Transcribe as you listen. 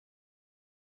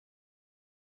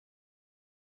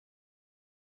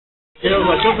Eu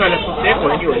vou achar que ela é seco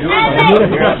anyway.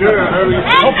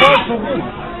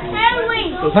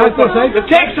 The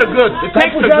cakes are good. The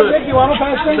cakes are good.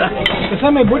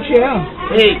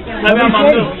 Hey, sabe a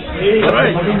manga?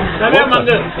 Sabe a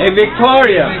manga? Hey,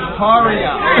 Victoria.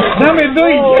 Dame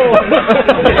dois.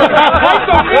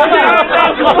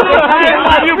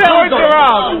 You point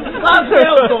around.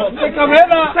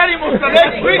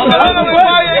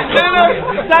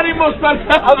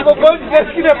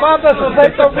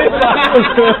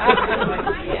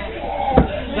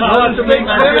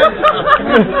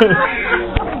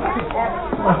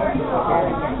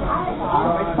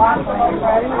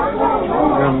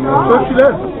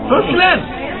 Sushlet.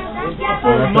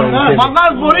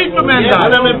 Mangas bonito, man.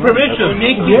 Dame permission.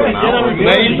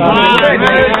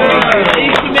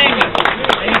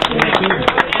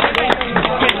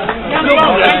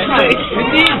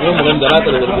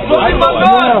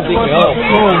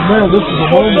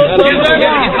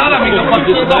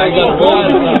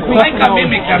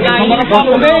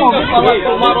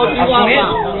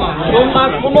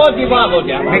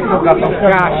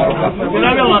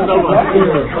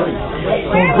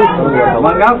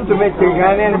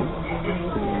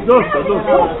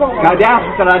 Cadea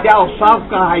stradeau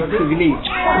savca hai țigni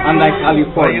andai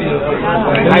California.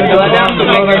 Hai stradea tu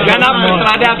menga gana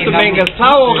stradea tu menga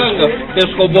sau ganga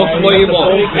desco bosmoimo.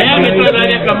 Me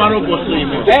stradea camaro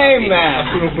bosmoimo. Amen.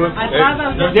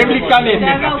 Demlicane.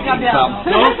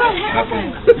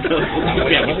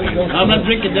 I'm not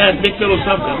drinking that big fellow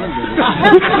savca.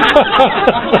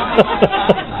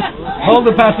 Hold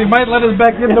the pass. He might let us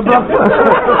back in the block.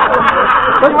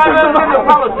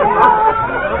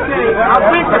 I'll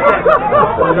drink it then.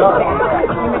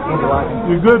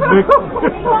 You're good, Vic.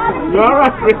 You're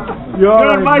alright, Vic. You're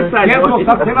on my side. Come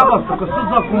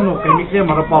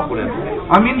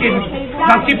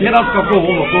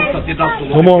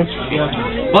on.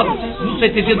 But nu se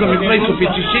te dă mi vrei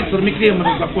suficient să mi criem în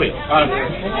capoi.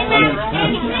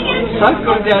 Sai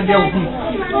că de adeu.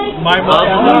 Mai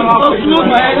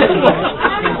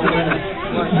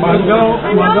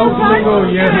Mandau comigo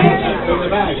yes.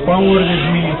 Power is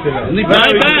minister.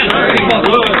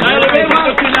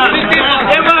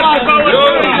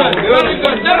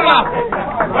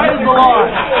 Praise the Lord.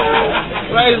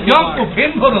 Praise God.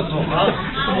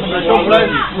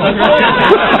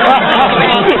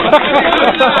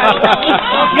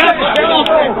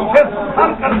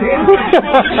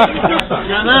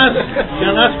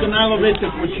 Janás că n-am avete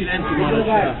continentul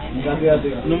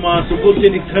numai să putea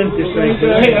de cânte să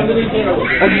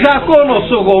Zakono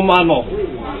su romano.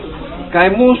 Kaj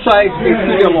musa je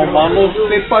krivio romano,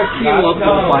 pe pakiv od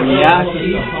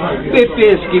kompanjaki, pe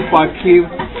peski pakiv,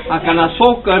 a kana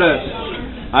sokarăs.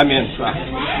 Amen.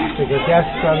 Se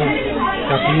gătească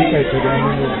caplica și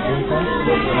rămână junta,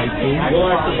 mai tu,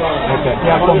 se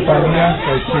gătea compania,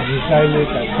 ca și disaile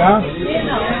ca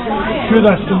și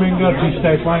da stumenga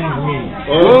distai fine me.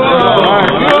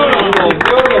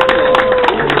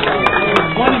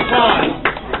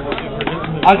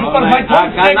 Ajută-l mai tot.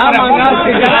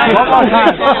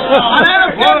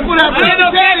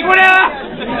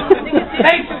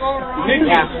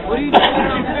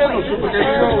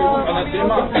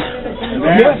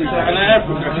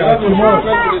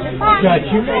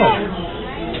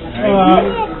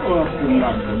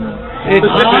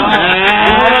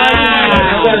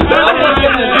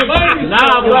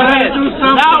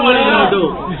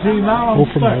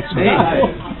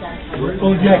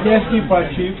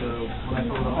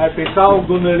 Ai pensar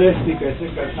alguma elástica, esse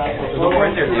caçado.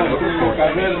 O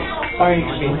cabelo está em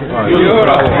cima.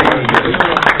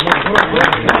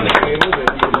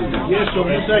 Isso,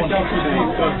 isso é que é o que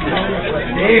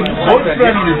outro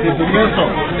família, se tu pensa.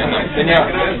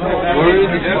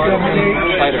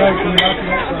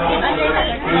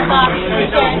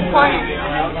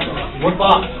 What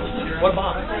box? What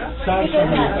box?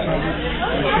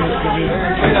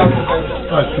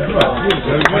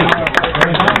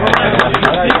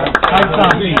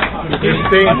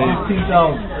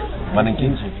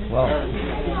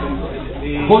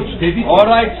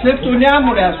 Alright, sătu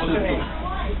neamure asupra.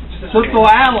 Sătu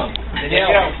Alan.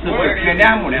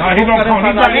 Neamure.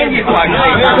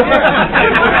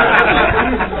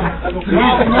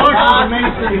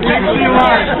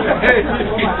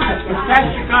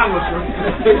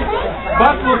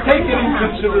 But we'll take it in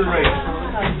consideration.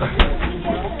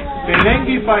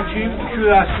 Pelengi facim și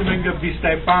asumângă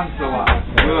bistai panțăla.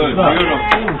 Good,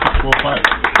 beautiful.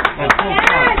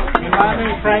 Milano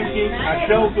Frankie,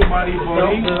 așa cu Marie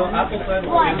Boring,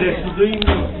 e desuduim.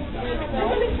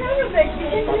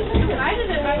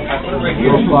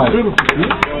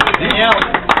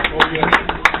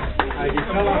 Ai de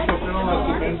cala să până la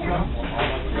cubența.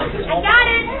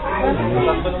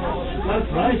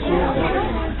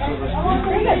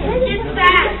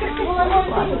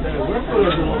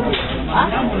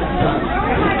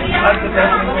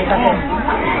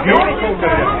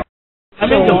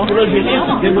 Avete un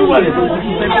progetto che non vale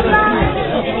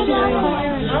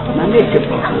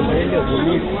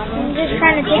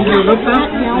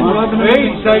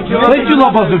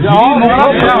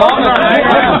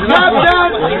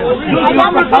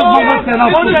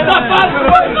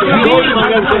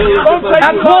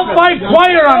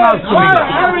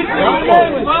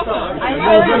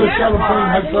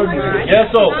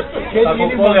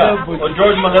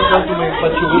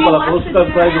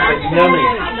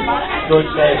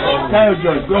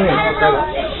George, go ahead.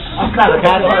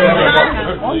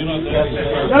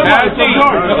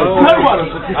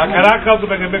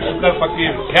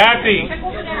 Kathy!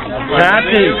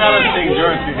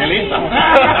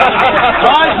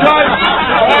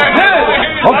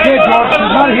 Okay, George,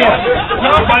 he's not here.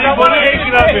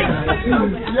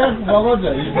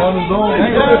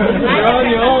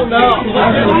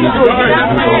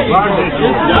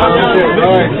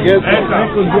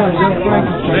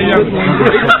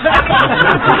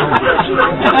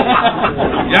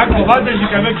 Jacob, wat is je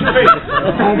kan niks spelen.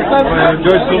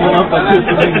 George stond op dat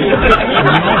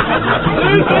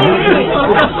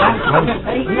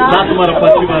laat maar op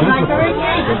wat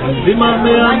die man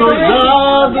me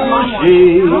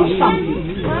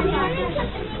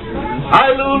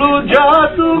ai lulu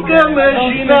jatu que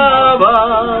imaginava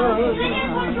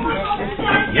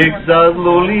exas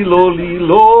loli loli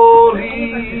loli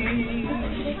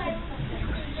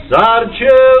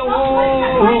sarcheu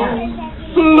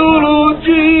lulu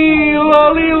ji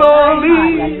loli loli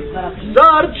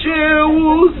sarcheu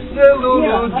se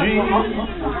lulu ji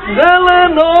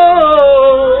zeleno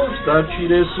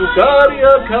sarchire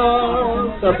sucaria ka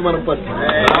tatman pat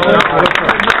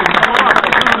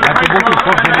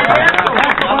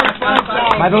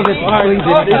My brother,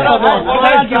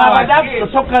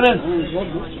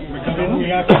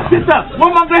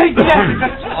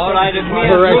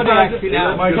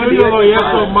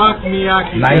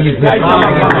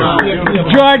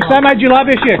 George, сама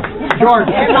джилабешек.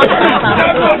 George.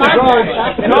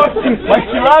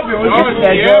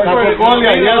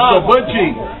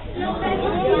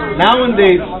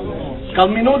 Nowadays,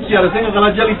 Calminucci, I think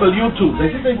I'm jelly for YouTube. They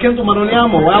say they came to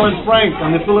Maroniamo, Alan Frank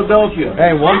on the Philadelphia.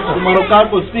 Hey, what?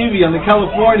 Marocarpo Stevie on the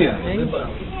California.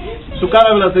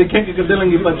 Sukara vela se kenke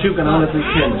kadelangi pachuka na se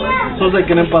ken. So se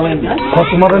kenen palendi.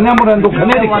 Maroniamo rendo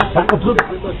Connecticut.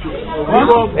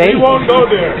 He won't go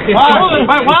there.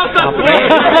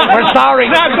 We're sorry.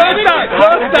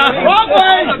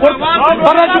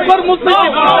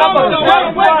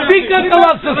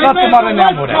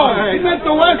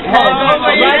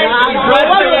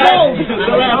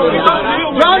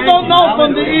 John don't know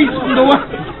from the east and the west.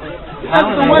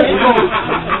 That's the west coast.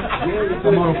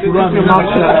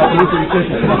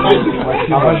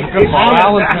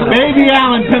 Baby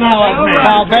Alan Pinella.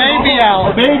 Baby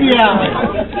Alan. Baby Alan.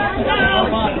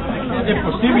 É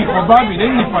possível roubar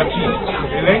Lengue Patim.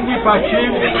 Lengue Patim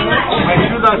me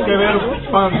ajuda a escrever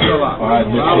panzo lá.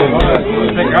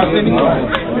 Pegaste ninguém.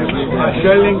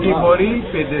 Achei Lengue Mori,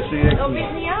 pedece aqui.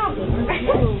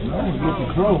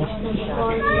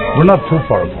 We're not too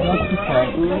far.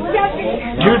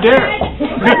 You're there.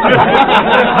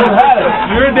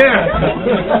 You're there.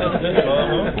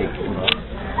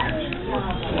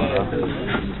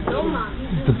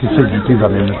 Să te se justiza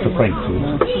mea, Mr. Frank.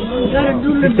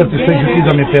 Să te se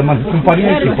justiza mea pe mani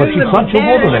compania și faci face o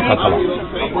vodă de catala.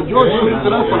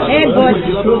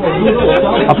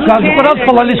 Apcaz curat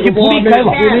falaleski puri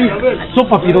kaila.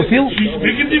 Sopa pirofil.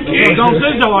 Não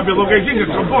seja lá pelo que diga,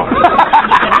 por favor.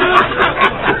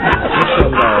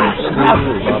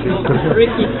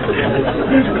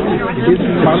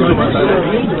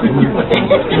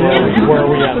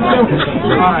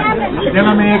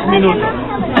 Dă-mi 1 minut.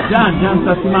 Jan,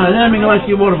 să-ți mai dă-mi la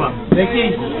și vorba.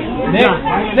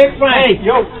 Next Friday.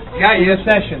 Yeah, e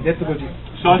session, deci go.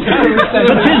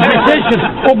 Session.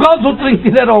 O gazul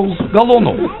 30 de euro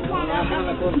galonul.